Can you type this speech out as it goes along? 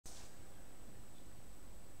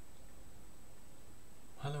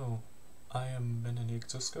I am Benedict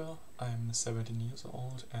Suska, I'm 17 years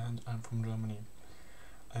old and I'm from Germany.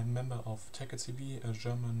 I'm a member of TechCB, a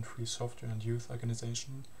German free software and youth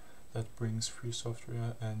organization that brings free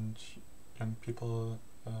software and young people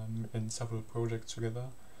in several projects together.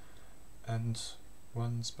 And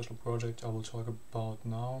one special project I will talk about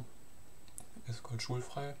now is called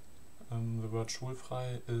schul-frei. The word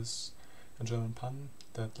schul-frei is a German pun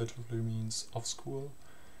that literally means off school,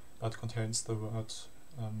 but contains the word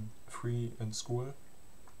free in school.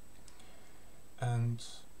 And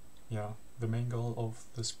yeah, the main goal of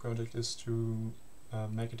this project is to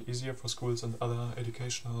make it easier for schools and other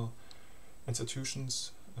educational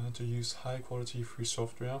institutions to use high quality free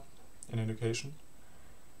software in education.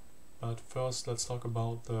 But first let's talk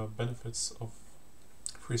about the benefits of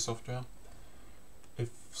free software. If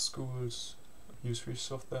schools use free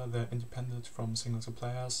software, they're independent from single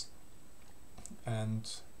suppliers and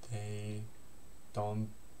they don't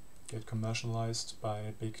get commercialized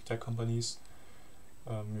by big tech companies.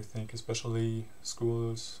 You think especially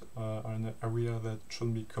schools are in an area that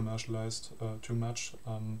shouldn't be commercialized too much,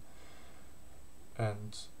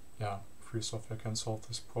 and yeah, free software can solve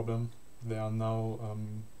this problem. There are now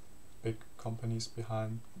big companies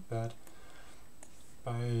behind that.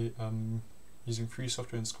 By using free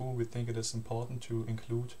software in school, we think it is important to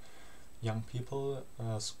include young people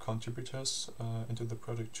as contributors into the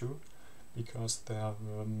project too, because they are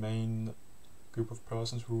the main group of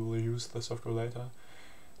persons who will use the software later,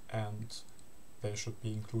 and they should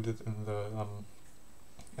be included in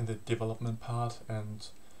the development part, and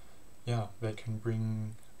yeah, they can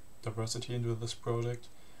bring diversity into this project.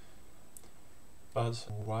 But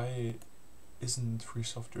why isn't free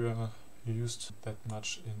software used that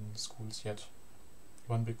much in schools yet?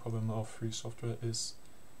 One big problem of free software is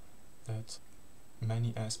that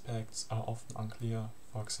many aspects are often unclear.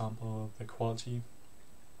 For example, the quality.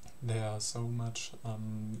 There are so much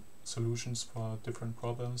solutions for different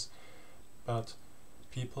problems, but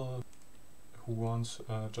people who want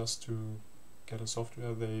just to get a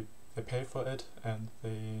software, they pay for it and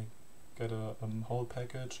they get a whole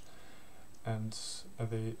package, and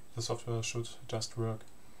the software should just work.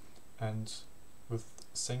 And with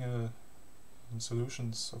single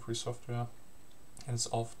solutions of free software, it's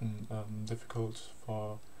often difficult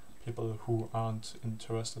for people who aren't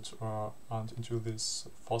interested or aren't into this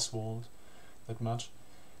FOSS world that much,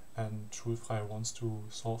 and schul-frei wants to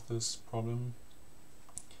solve this problem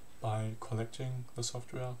by collecting the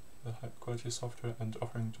software, the high quality software, and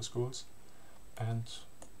offering to schools. And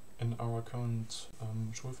in our current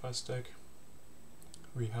schul-frei stack,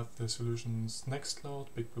 we have the solutions Nextcloud,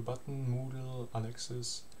 Big Blue Button, Moodle,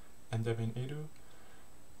 Alexis, and Debian Edu.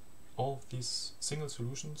 All of these single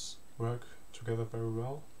solutions work together very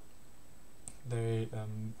well. They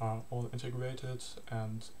are all integrated,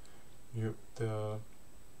 and the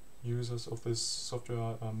users of this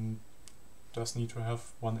software just need to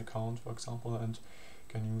have one account, for example, and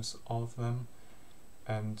can use all of them.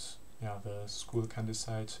 And yeah, the school can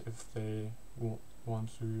decide if they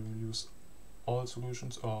want to use all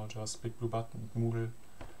solutions or just Big Blue Button, Moodle,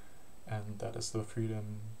 and that is the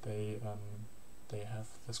freedom they have,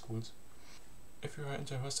 the schools. If you are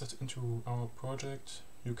interested into our project,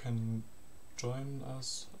 you can join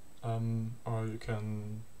us, or you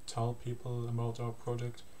can tell people about our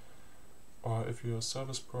project, or if you're a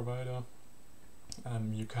service provider,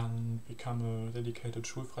 you can become a dedicated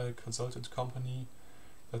schul-frei consultant company.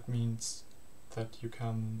 That means that you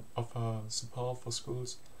can offer support for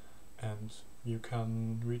schools, and you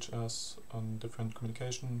can reach us on different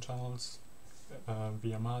communication channels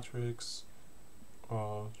via Matrix,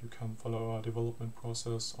 or you can follow our development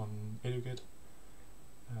process on EduGit,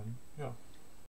 and yeah.